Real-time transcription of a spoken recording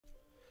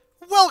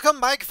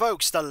Welcome back,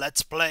 folks, to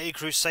Let's Play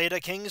Crusader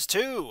Kings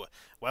 2.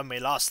 When we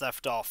last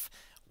left off,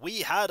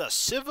 we had a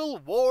civil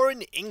war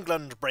in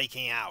England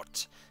breaking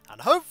out. And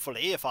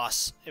hopefully, if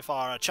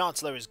our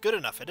Chancellor is good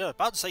enough, I'm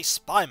about to say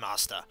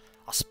Spymaster.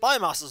 Our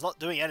Spymaster's not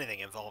doing anything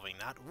involving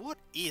that. What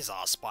is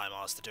our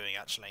Spymaster doing,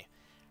 actually?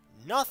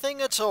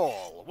 Nothing at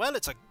all. Well,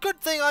 it's a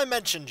good thing I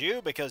mentioned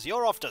you, because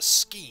you're off to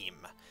scheme.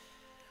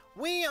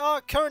 We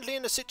are currently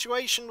in a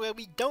situation where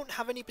we don't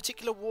have any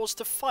particular wars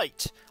to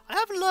fight. I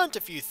have learnt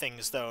a few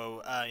things,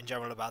 though, in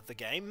general about the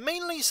game.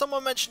 Mainly,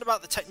 someone mentioned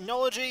about the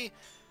technology.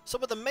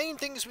 Some of the main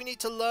things we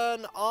need to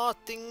learn are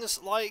things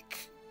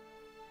like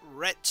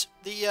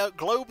the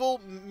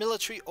global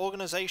military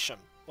organization.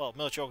 Well,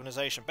 military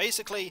organization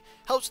basically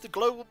helps the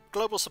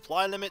global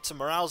supply limits and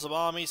morales of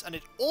armies, and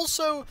it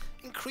also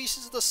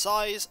increases the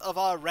size of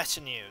our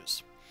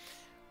retinues.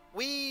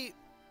 We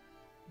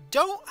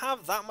don't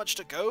have that much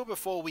to go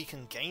before we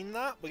can gain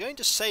that. We're going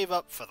to save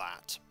up for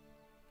that.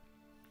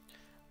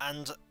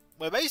 And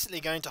we're basically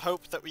going to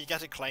hope that we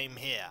get a claim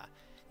here.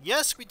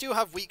 Yes, we do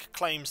have weak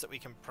claims that we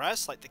can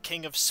press, like the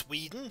King of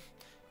Sweden.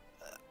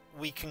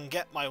 We can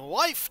get my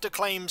wife to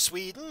claim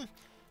Sweden.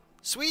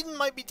 Sweden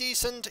might be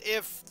decent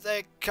if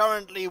there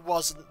currently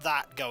wasn't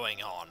that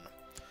going on.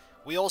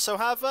 We also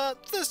have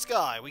this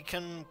guy. We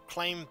can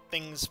claim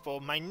things for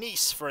my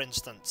niece, for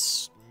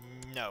instance.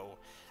 No.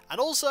 And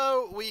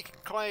also, we can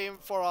claim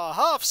for our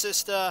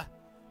half-sister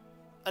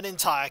an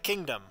entire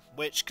kingdom,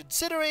 which,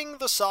 considering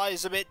the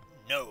size of it,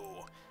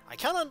 no.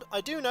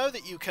 I do know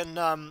that you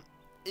can,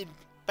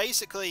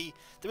 basically,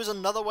 there is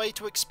another way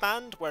to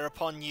expand,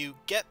 whereupon you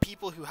get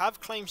people who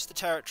have claims to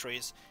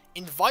territories,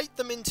 invite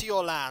them into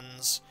your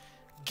lands,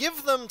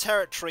 give them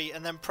territory,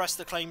 and then press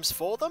the claims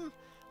for them.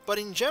 But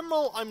in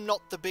general, I'm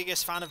not the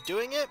biggest fan of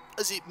doing it,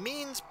 as it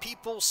means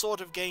people sort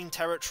of gain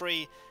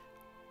territory,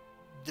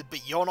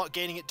 but you're not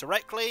gaining it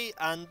directly,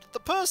 and the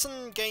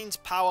person gains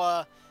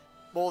power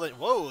more than...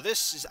 Whoa,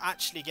 this is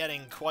actually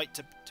getting quite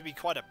to be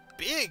quite a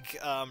big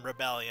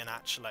rebellion,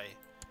 actually.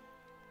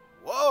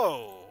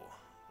 Whoa,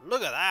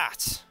 look at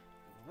that.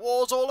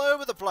 Wars all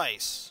over the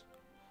place.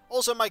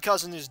 Also, my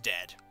cousin is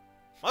dead.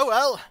 Oh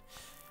well.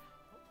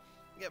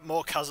 Get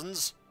more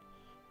cousins.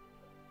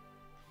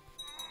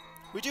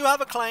 We do have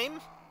a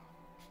claim.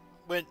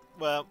 We're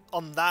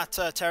on that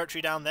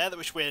territory down there,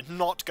 which we're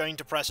not going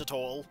to press at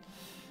all.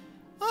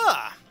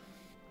 Ah!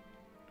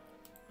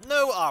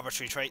 No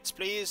arbitrary traits,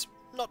 please.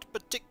 Not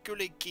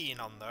particularly keen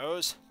on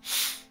those.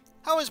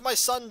 How is my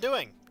son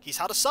doing? He's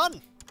had a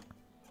son.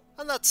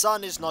 And that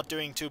son is not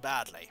doing too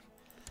badly.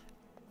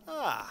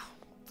 Ah,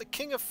 the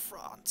King of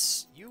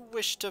France. You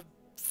wish to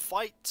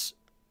fight...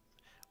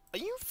 Are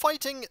you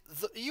fighting...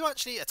 Are you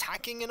actually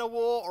attacking in a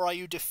war, or are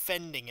you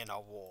defending in a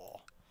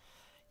war?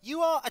 You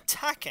are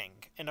attacking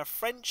in a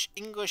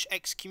French-English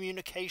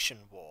excommunication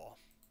war.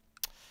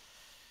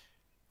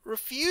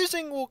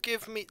 Refusing will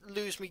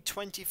lose me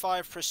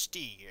 25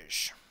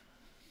 prestige.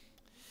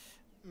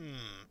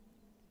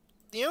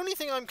 The only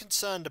thing I'm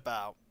concerned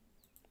about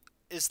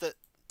is that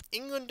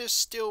England is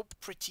still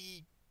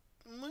pretty...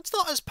 It's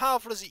not as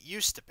powerful as it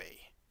used to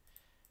be.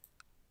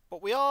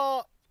 But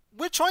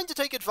we're trying to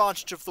take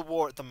advantage of the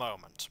war at the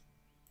moment.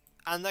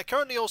 And they're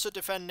currently also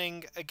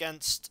defending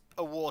against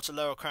a war to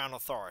lower crown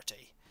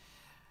authority.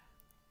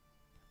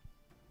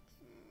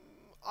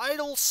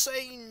 I'll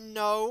say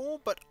no,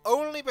 but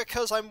only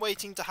because I'm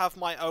waiting to have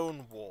my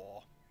own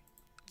war.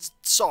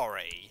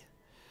 Sorry.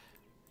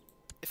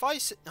 I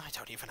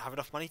don't even have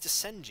enough money to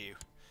send you.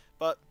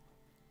 But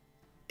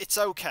it's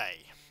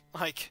okay.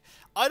 Like,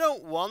 I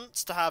don't want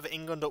to have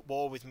England at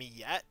war with me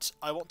yet.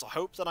 I want to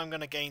hope that I'm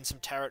going to gain some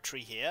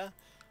territory here.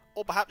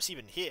 Or perhaps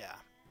even here.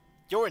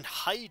 You're in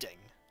hiding.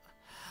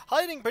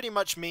 Hiding pretty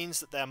much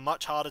means that they're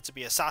much harder to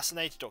be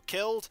assassinated or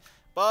killed,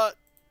 but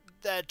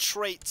their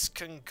traits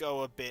can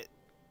go a bit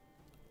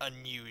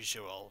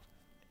unusual.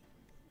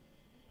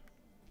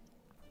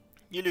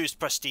 You lose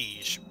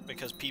prestige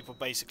because people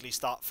basically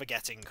start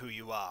forgetting who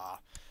you are.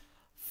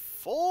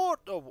 I thought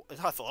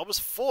there was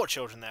 4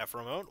 children there for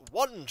a moment.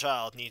 1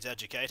 child needs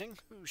educating.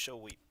 Who shall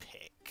we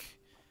pick?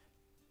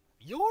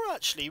 You're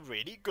actually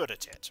really good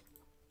at it.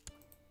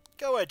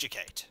 Go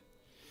educate.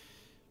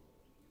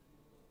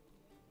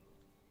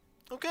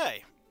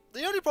 Okay.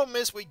 The only problem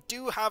is we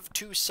do have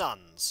 2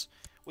 sons,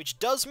 which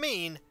does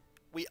mean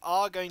we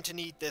are going to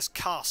need this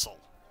castle.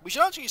 We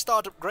should actually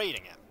start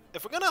upgrading it.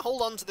 If we're going to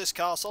hold on to this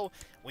castle,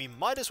 we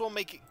might as well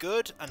make it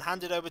good and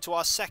hand it over to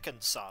our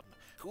second son,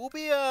 who will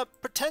be a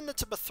pretender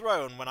to the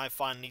throne when I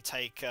finally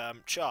take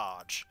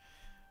charge.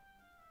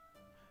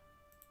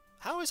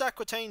 How is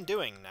Aquitaine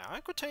doing now?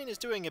 Aquitaine is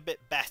doing a bit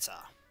better.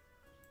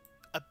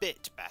 A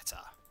bit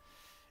better.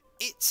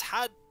 It's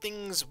had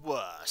things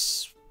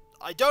worse.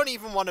 I don't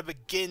even want to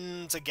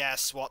begin to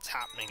guess what's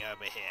happening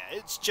over here.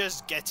 It's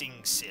just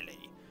getting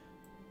silly.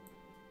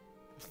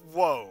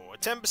 Whoa, a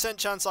 10%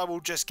 chance I will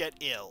just get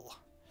ill.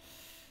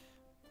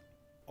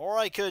 Or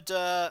I could,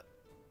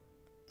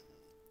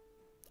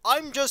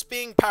 I'm just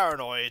being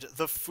paranoid.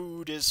 The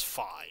food is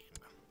fine.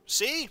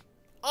 See?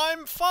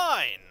 I'm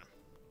fine.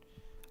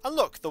 And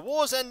look, the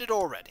war's ended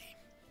already.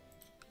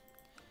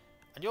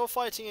 And you're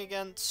fighting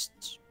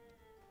against...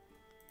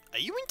 Are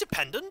you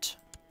independent?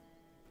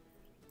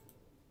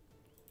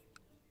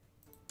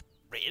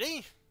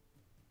 Really?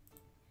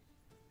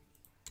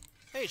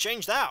 Hey,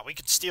 change that. We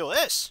could steal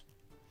this.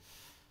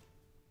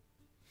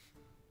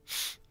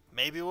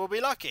 Maybe we'll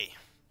be lucky.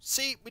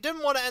 See, we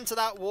didn't want to enter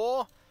that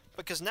war,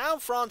 because now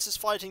France is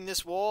fighting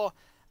this war,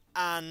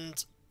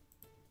 and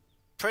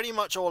pretty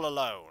much all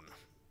alone.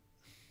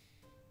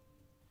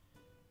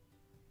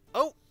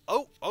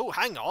 Oh,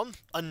 hang on.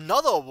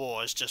 Another war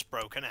has just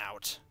broken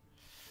out.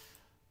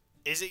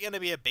 Is it going to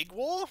be a big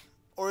war,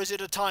 or is it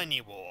a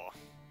tiny war?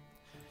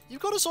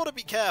 You've got to sort of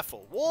be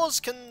careful. Wars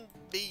can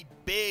be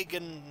big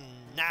and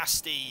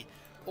nasty,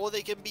 or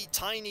they can be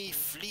tiny,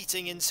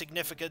 fleeting,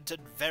 insignificant,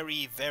 and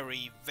very,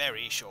 very,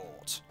 very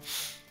short.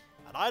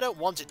 And I don't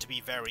want it to be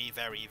very,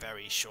 very,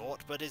 very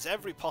short, but there's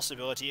every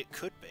possibility it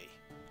could be.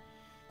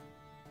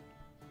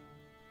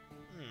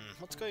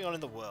 What's going on in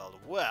the world?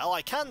 Well,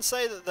 I can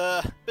say that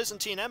the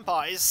Byzantine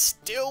Empire is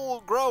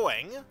still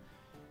growing.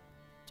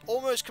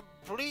 Almost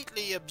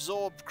completely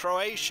absorbed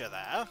Croatia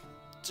there.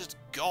 Just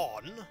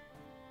gone.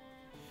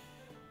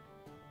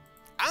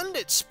 And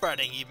it's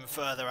spreading even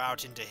further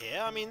out into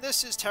here. I mean,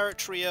 this is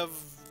territory of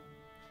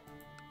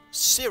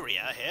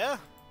Syria here.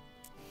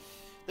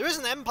 There is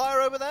an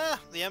empire over there.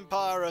 The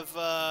empire of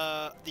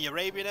the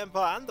Arabian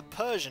Empire and the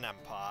Persian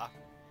Empire.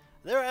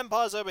 There are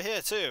empires over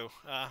here too.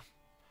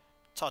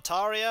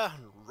 Tartaria,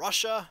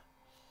 Russia,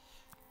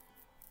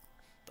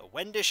 the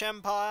Wendish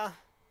Empire.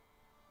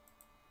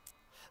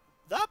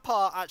 That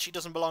part actually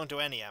doesn't belong to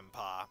any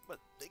empire, but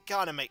it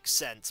kind of makes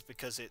sense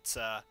because it's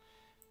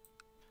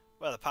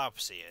where the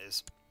papacy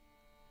is.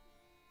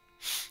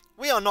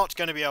 We are not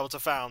going to be able to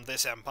found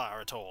this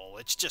empire at all.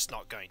 It's just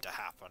not going to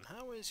happen.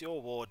 How is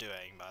your war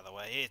doing, by the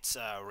way? It's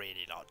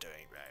really not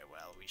doing very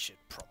well. We should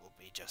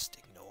probably just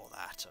ignore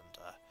that and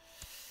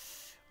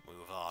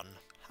move on.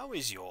 How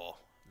is your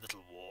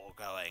little war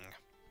going?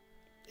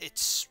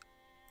 It's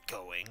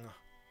going.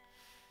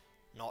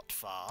 Not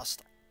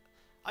fast.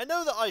 I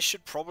know that I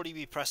should probably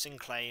be pressing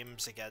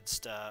claims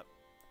against, well,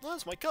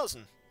 that's my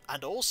cousin,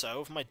 and also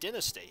of my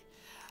dynasty.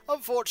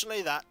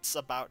 Unfortunately, that's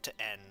about to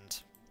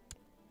end.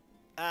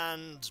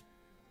 And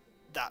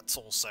that's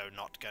also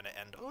not going to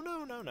end. Oh,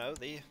 no,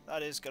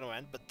 that is going to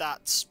end, but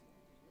that's...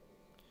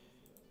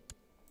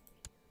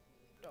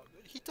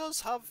 He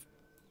does have...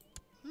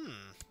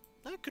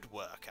 that could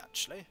work,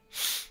 actually.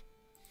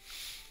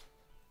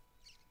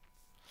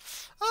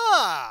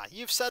 Ah,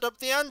 you've set up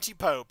the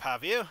anti-pope,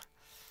 have you?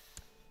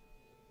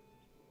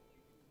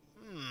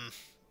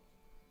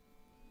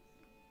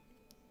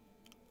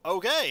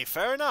 Okay,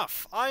 fair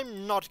enough.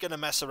 I'm not going to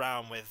mess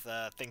around with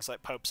things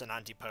like popes and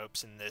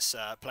anti-popes in this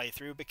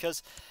playthrough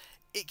because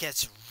it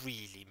gets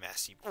really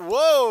messy.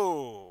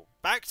 Whoa!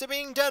 Back to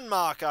being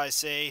Denmark, I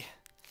see.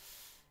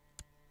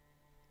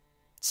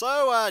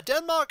 So,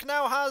 Denmark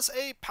now has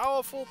a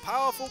powerful,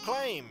 powerful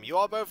claim. You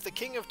are both the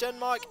King of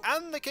Denmark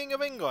and the King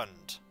of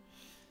England.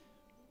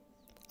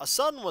 A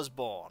son was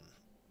born.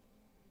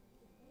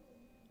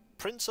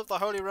 Prince of the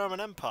Holy Roman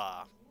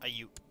Empire. Are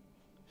you...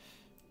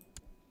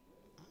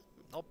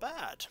 Not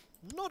bad.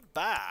 Not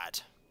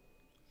bad.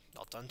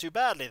 Not done too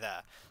badly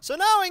there. So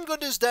now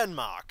England is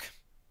Denmark.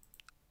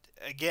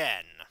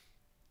 Again.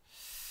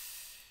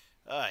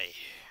 Aye.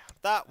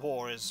 That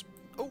war is...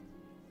 Oh.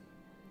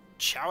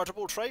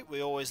 Charitable trait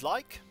we always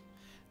like.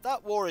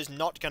 That war is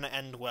not going to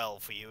end well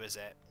for you, is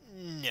it?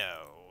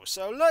 No.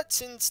 So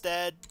let's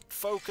instead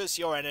focus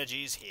your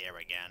energies here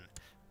again.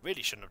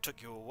 Really shouldn't have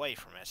took you away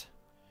from it.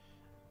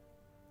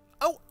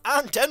 Oh,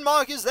 and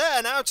Denmark is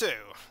there now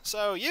too.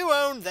 So you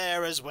own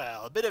there as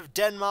well. A bit of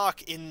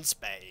Denmark in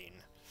Spain.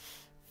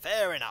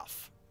 Fair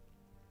enough.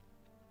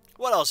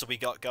 What else have we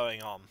got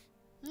going on?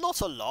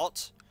 Not a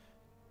lot.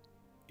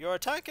 You're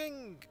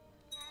attacking...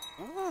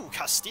 Ooh,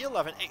 Castile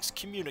have an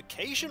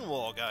excommunication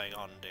war going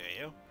on, do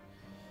you?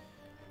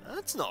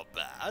 That's not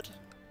bad.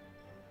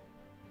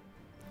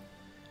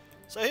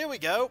 So here we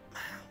go.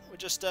 We're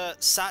just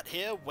sat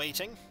here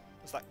waiting.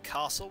 There's that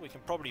castle. We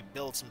can probably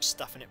build some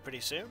stuff in it pretty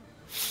soon.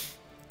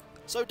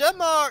 So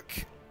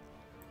Denmark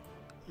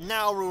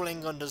now rule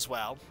England as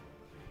well.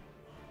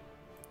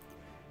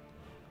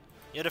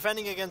 You're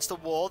defending against a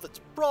war that's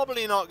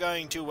probably not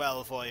going too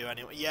well for you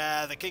anyway.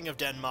 Yeah, the King of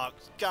Denmark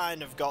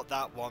kind of got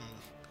that one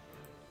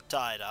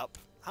tied up.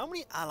 How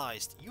many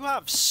allies? You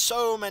have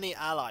so many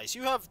allies.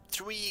 You have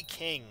 3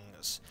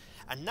 kings.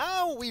 And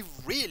now we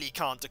really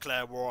can't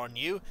declare war on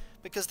you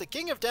because the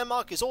King of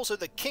Denmark is also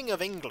the King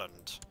of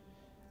England.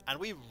 And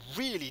we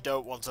really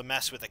don't want to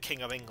mess with the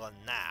King of England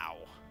now.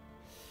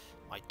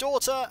 My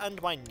daughter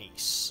and my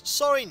niece.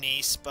 Sorry,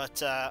 niece,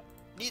 but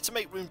need to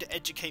make room to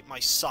educate my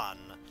son.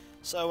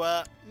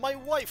 So my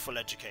wife will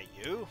educate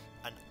you,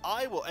 and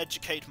I will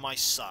educate my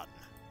son.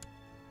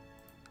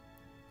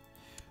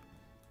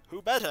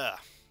 Who better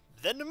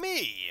than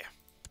me?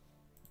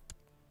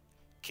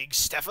 King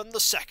Stefan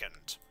II,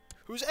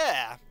 whose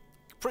heir,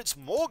 Prince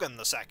Morgan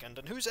II,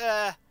 and whose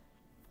heir,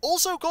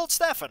 also called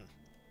Stefan.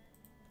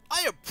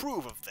 I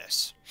approve of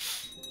this.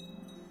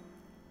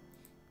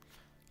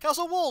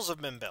 Castle walls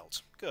have been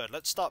built. Good,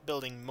 let's start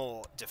building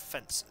more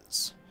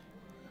defences.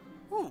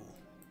 Ooh.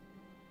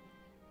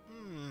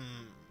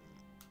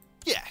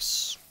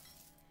 Yes.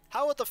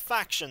 How are the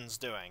factions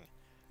doing?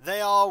 They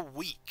are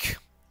weak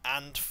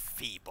and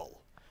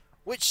feeble,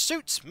 which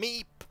suits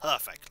me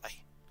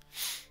perfectly.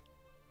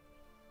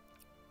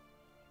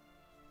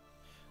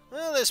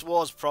 Well, this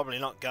war's probably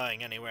not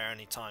going anywhere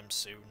anytime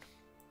soon.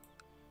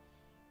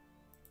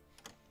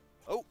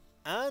 Oh,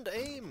 and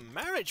a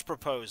marriage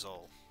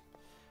proposal.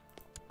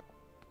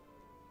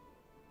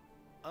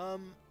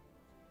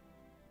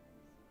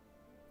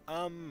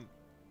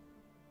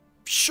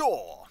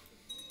 Sure.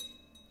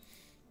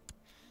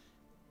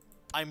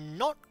 I'm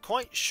not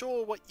quite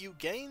sure what you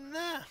gain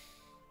there.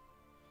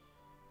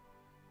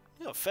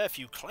 You got a fair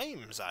few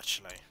claims,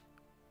 actually.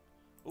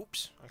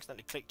 Oops, I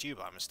accidentally clicked you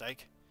by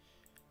mistake.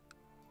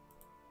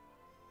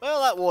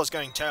 Well, that war's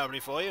going terribly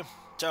for you.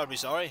 Terribly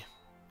sorry.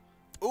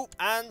 Oop,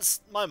 and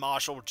my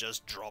marshal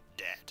just dropped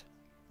dead.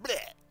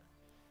 Blech.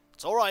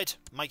 It's alright,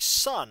 my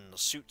son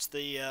suits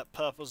the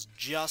purpose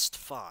just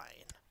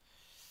fine.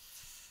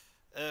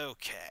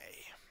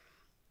 Okay.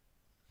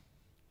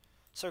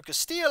 So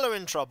Castile are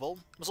in trouble.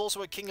 There's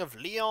also a king of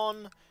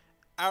Leon.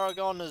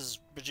 Aragon is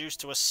reduced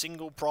to a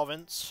single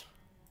province.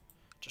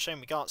 It's a shame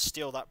we can't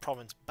steal that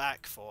province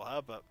back for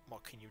her, but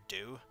what can you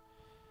do?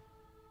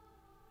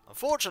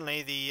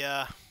 Unfortunately,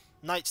 the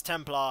Knights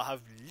Templar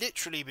have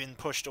literally been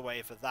pushed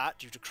away for that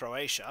due to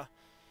Croatia.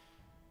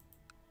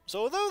 So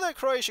although their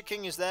Croatia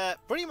king is there,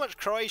 pretty much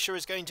Croatia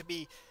is going to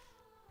be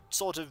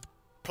sort of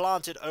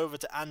planted over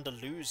to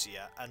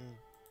Andalusia. And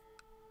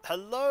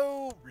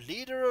hello,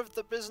 leader of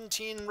the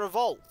Byzantine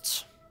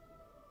revolt.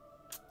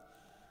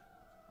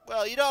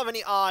 Well, you don't have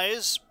any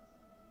eyes,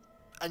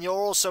 and you're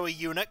also a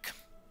eunuch.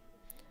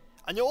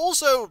 And you're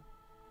also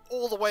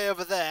all the way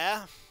over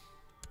there.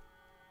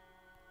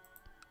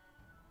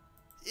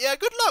 Yeah,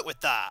 good luck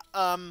with that.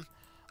 I'm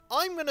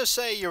gonna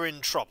say you're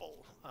in trouble.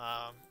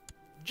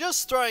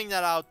 Just throwing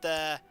that out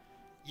there,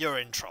 you're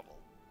in trouble.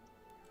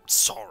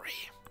 Sorry.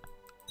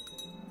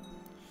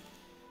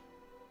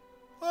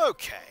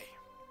 Okay.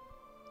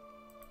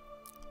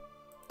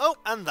 Oh,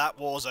 and that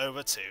war's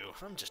over too.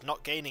 I'm just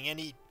not gaining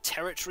any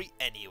territory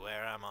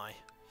anywhere, am I?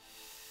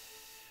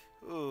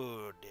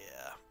 Oh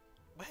dear.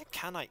 Where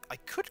can I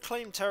could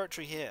claim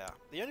territory here.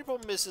 The only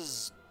problem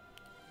is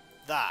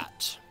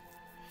that.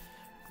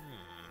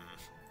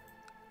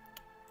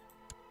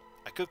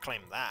 I could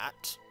claim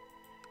that.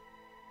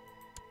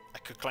 I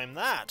could claim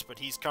that, but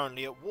he's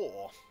currently at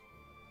war.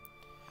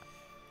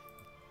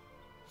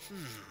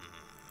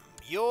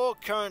 You're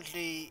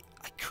currently...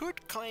 I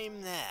could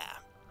claim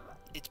there.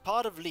 It's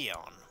part of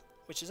Leon,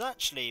 which is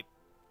actually...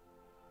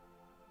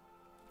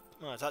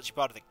 Well, it's actually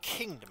part of the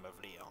Kingdom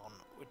of Leon,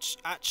 which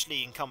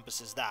actually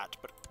encompasses that,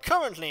 but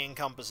currently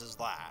encompasses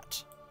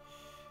that.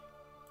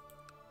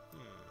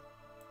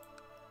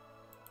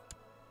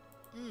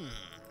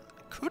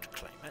 I could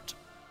claim it.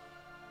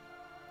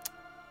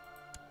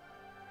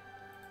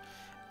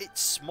 It's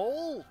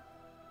small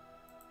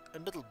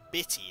and little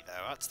bitty,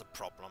 though, that's the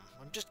problem.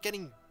 I'm just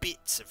getting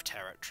bits of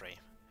territory.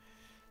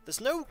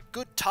 There's no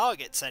good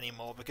targets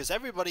anymore because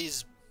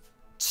everybody's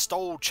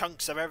stole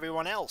chunks of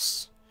everyone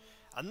else.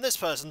 And this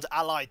person's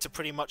allied to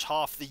pretty much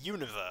half the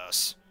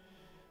universe.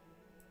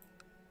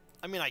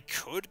 I mean, I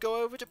could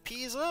go over to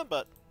Pisa,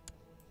 but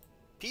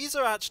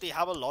Pisa actually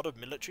have a lot of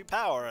military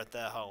power at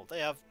their hold. They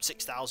have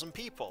 6,000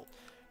 people.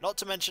 Not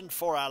to mention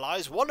 4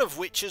 allies, one of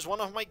which is one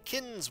of my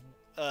kin's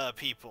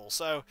people,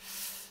 so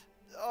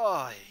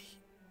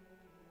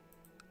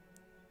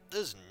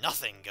there's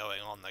nothing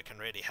going on that can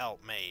really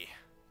help me.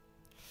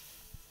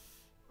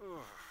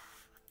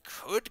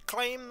 Could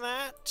claim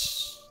that?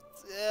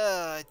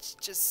 It's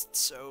just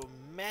so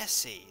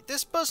messy.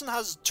 This person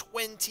has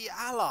 20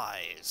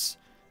 allies.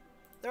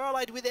 They're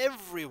allied with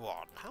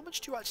everyone. How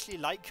much do you actually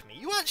like me?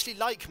 You actually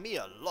like me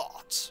a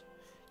lot.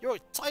 You're a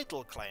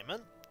title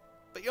claimant,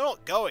 but you're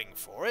not going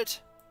for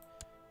it.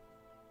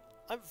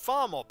 I'm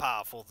far more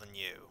powerful than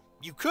you.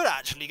 You could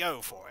actually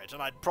go for it,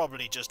 and I'd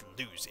probably just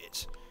lose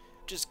it.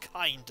 Which is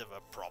kind of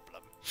a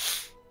problem.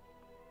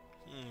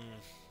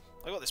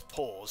 I got this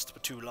paused for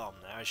too long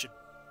there. I should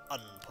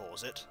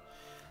unpause it.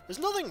 There's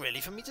nothing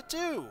really for me to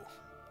do.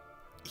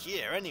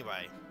 Here,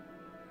 anyway.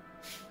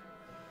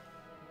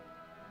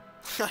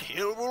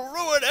 It will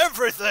ruin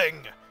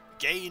everything!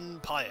 Gain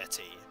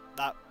piety.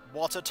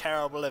 What a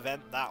terrible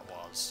event that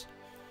was.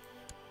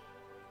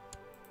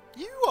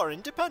 You are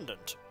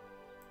independent.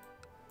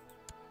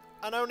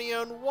 And only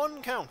own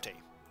 1 county.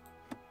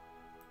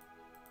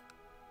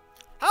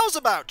 How's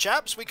about,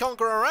 chaps, we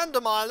conquer a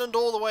random island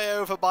all the way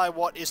over by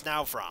what is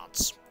now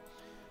France?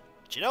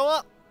 Do you know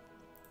what?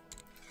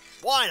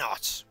 Why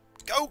not?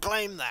 Go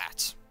claim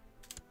that.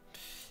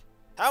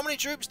 How many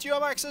troops do you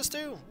have access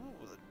to? Ooh,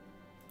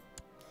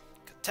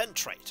 content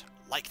trait.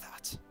 Like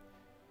that.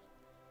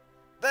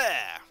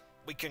 There.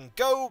 We can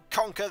go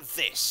conquer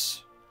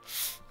this.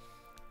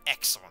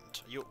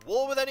 Excellent. Are you at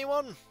war with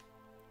anyone?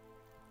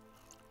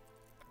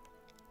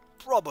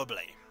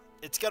 Probably.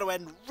 It's going to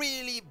end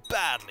really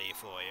badly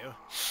for you.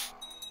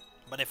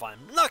 But if I'm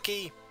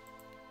lucky,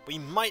 we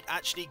might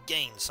actually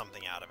gain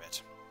something out of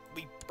it.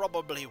 We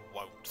probably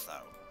won't,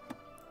 though.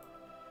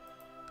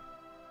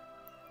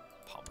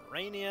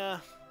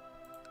 Pomerania.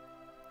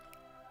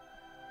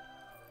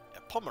 Yeah,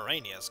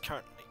 Pomerania is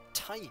currently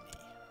tiny.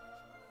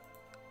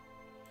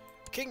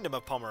 Kingdom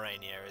of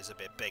Pomerania is a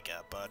bit bigger,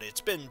 but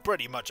it's been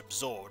pretty much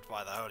absorbed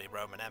by the Holy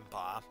Roman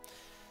Empire,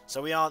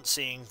 so we aren't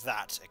seeing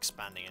that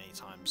expanding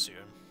anytime soon.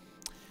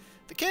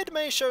 The kid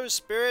may show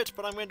spirit,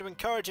 but I'm going to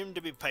encourage him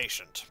to be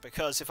patient,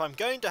 because if I'm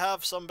going to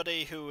have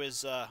somebody who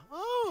is,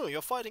 oh,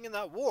 you're fighting in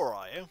that war,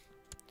 are you?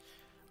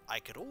 I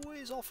could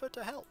always offer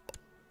to help.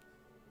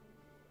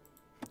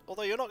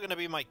 Although you're not going to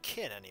be my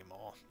kin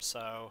anymore,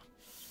 so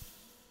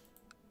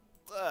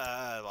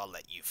I'll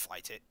let you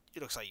fight it.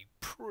 It looks like you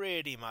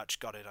pretty much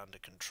got it under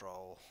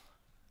control.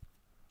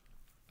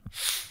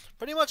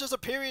 Pretty much as a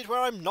period where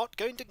I'm not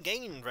going to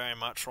gain very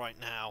much right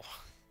now.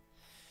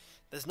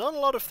 There's not a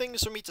lot of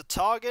things for me to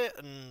target,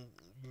 and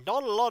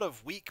not a lot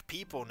of weak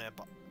people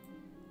nearby.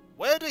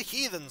 Where do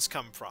heathens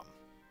come from?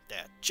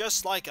 They're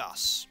just like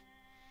us.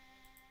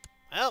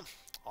 Well,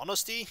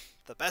 honesty,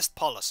 the best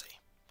policy.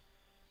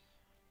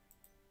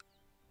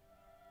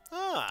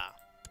 Ah,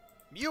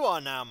 you are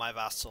now my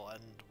vassal,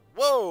 and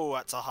whoa,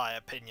 that's a high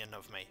opinion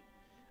of me.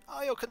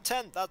 Oh, you're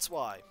content, that's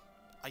why.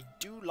 I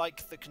do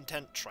like the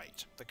content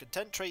trait. The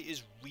content trait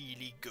is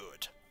really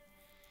good.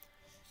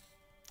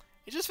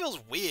 It just feels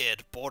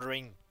weird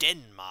bordering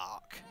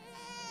Denmark.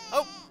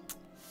 Oh!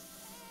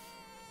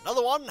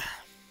 Another one!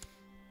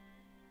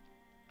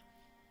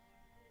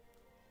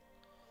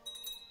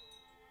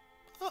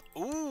 Oh,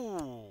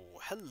 ooh!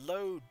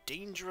 Hello,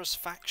 dangerous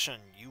faction.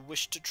 You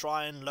wish to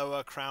try and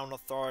lower crown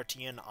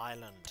authority in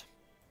Ireland.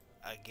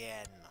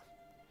 Again.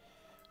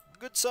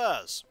 Good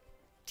sirs,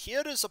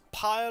 here is a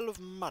pile of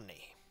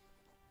money.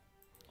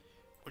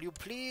 Will you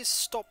please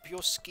stop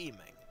your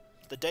scheming?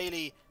 The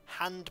daily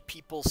hand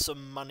people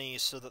some money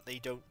so that they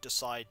don't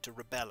decide to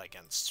rebel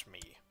against me.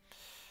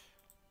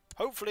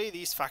 Hopefully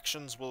these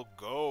factions will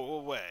go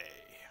away.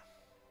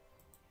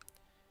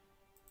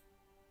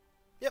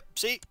 Yep,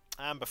 see?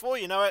 And before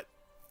you know it,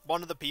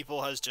 one of the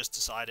people has just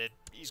decided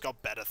he's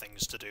got better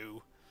things to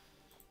do.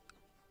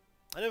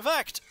 And in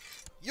fact,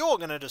 you're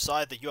going to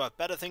decide that you have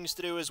better things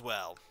to do as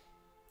well.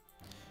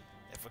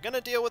 If we're going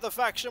to deal with a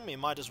faction, we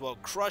might as well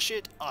crush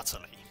it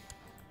utterly.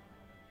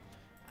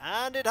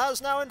 And it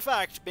has now, in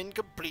fact, been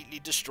completely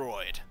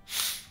destroyed.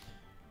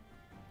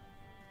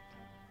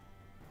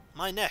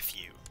 My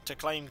nephew, to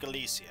claim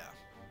Galicia.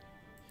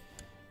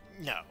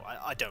 No,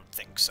 I don't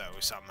think so,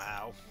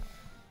 somehow.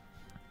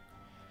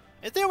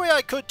 In theory,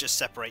 I could just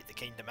separate the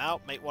kingdom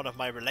out, make one of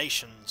my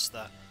relations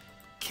the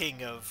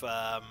king of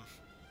Ireland.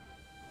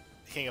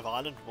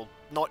 Well,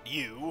 not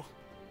you,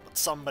 but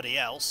somebody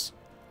else.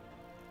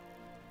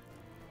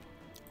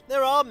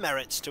 There are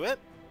merits to it.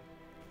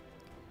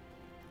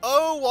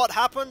 Oh, what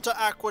happened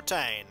to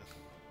Aquitaine?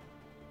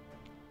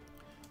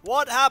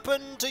 What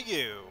happened to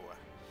you?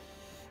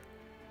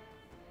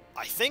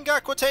 I think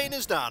Aquitaine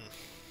is done,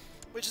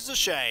 which is a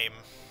shame.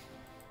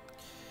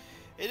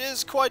 It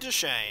is quite a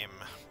shame.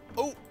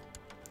 Oh!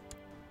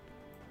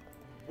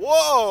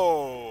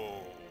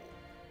 Whoa!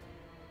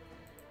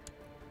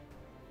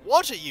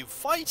 What are you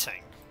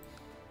fighting?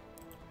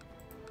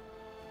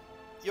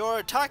 You're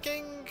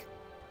attacking...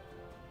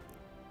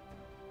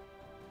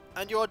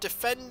 and you're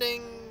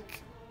defending...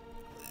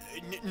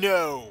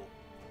 No.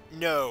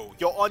 No.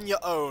 You're on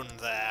your own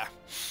there.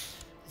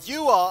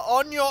 You are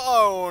on your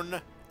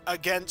own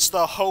against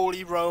the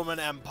Holy Roman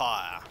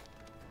Empire.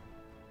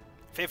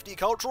 50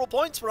 cultural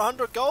points for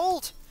 100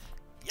 gold?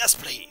 Yes,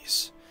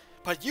 please.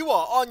 But you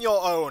are on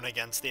your own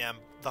against the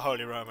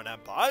Holy Roman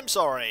Empire. I'm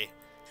sorry,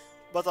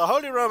 but the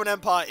Holy Roman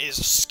Empire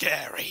is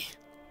scary.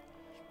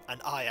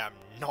 And I am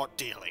not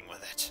dealing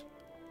with it.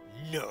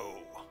 No.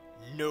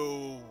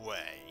 No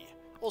way.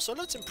 Also,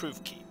 let's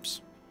improve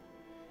keeps.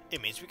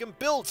 It means we can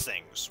build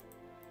things.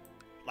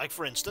 Like,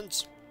 for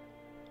instance,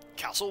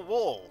 castle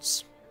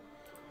walls.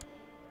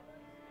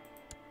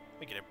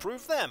 We can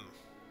improve them.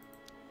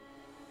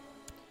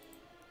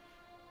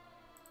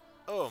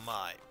 Oh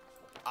my.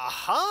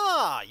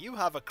 Aha! You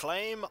have a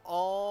claim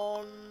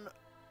on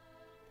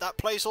that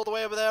place all the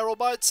way over there all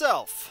by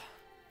itself.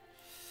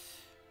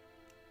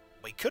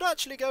 We could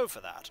actually go for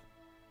that.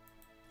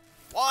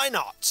 Why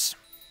not?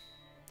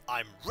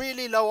 I'm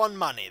really low on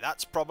money,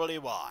 that's probably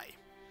why.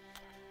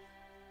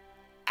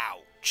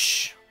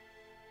 Ouch.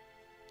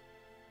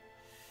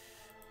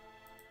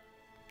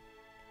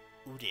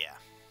 Oh dear.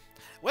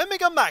 When we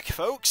come back,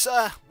 folks,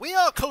 we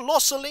are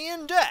colossally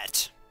in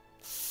debt.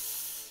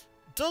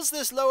 Does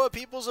this lower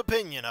people's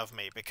opinion of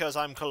me because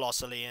I'm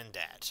colossally in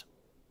debt?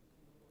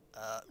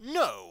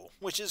 No,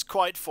 which is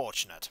quite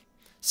fortunate.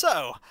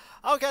 So,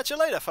 I'll catch you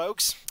later,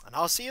 folks, and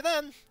I'll see you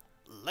then.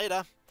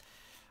 Later.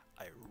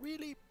 I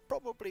really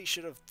probably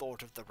should have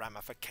thought of the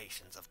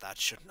ramifications of that,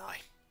 shouldn't I?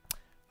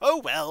 Oh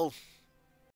well.